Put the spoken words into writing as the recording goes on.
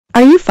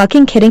Are you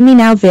fucking kidding me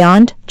now,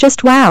 Vyond?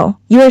 Just wow.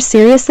 You are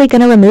seriously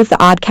gonna remove the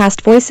oddcast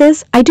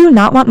voices? I do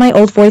not want my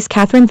old voice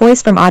Catherine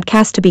voice from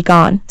oddcast to be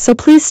gone, so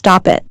please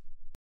stop it.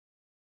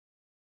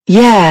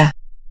 Yeah.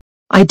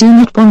 I do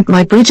not want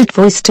my Bridget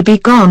voice to be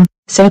gone,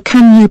 so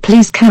can you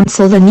please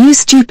cancel the new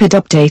stupid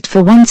update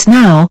for once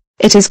now?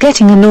 It is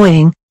getting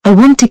annoying. I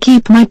want to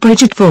keep my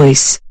Bridget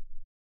voice.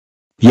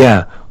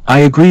 Yeah,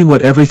 I agree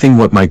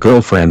what my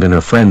girlfriend and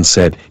her friends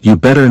said. You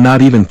better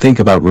not even think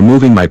about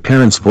removing my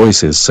parents'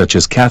 voices such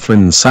as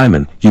Catherine and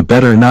Simon. You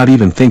better not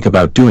even think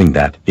about doing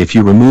that. If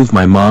you remove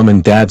my mom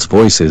and dad's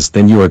voices,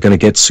 then you are gonna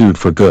get sued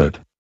for good.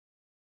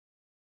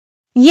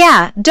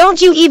 Yeah,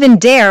 don't you even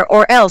dare,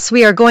 or else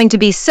we are going to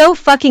be so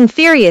fucking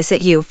furious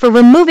at you for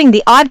removing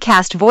the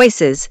oddcast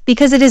voices,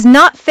 because it is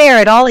not fair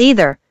at all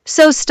either,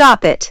 so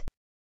stop it.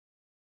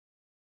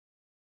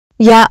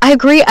 Yeah, I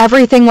agree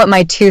everything what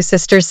my two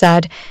sisters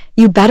said.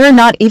 You better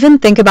not even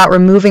think about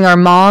removing our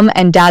mom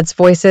and dad's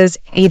voices,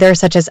 either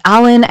such as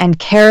Alan and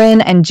Karen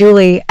and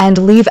Julie, and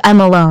leave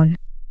Em alone.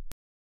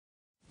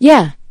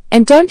 Yeah,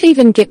 and don't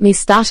even get me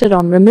started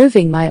on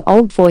removing my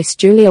old voice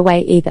Julie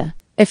away either.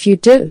 If you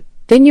do,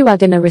 then you are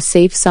gonna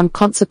receive some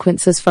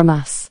consequences from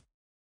us.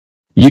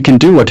 You can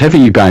do whatever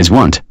you guys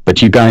want,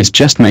 but you guys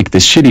just make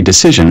this shitty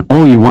decision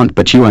all you want,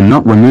 but you are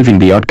not removing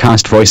the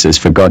oddcast voices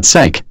for God's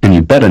sake, and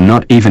you better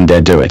not even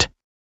dare do it.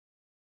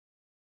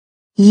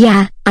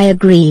 Yeah, I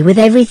agree with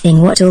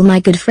everything what all my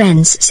good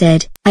friends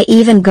said. I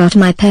even got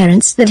my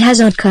parents that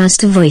has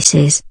oddcast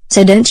voices,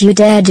 so don't you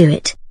dare do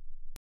it.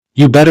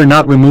 You better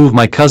not remove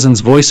my cousin's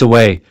voice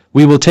away.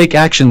 We will take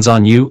actions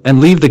on you and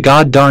leave the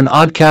god-darn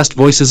oddcast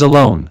voices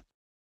alone.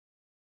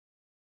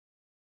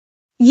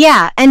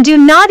 Yeah, and do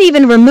not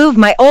even remove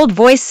my old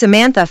voice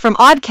Samantha from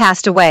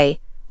oddcast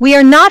away. We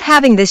are not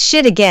having this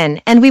shit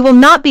again, and we will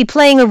not be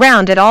playing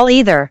around at all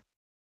either.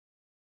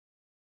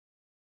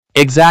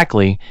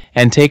 Exactly,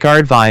 and take our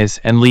advice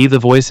and leave the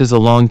voices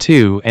alone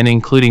too, and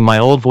including my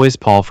old voice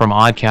Paul from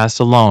oddcast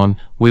alone.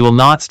 We will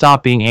not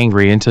stop being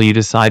angry until you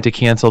decide to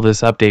cancel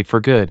this update for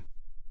good.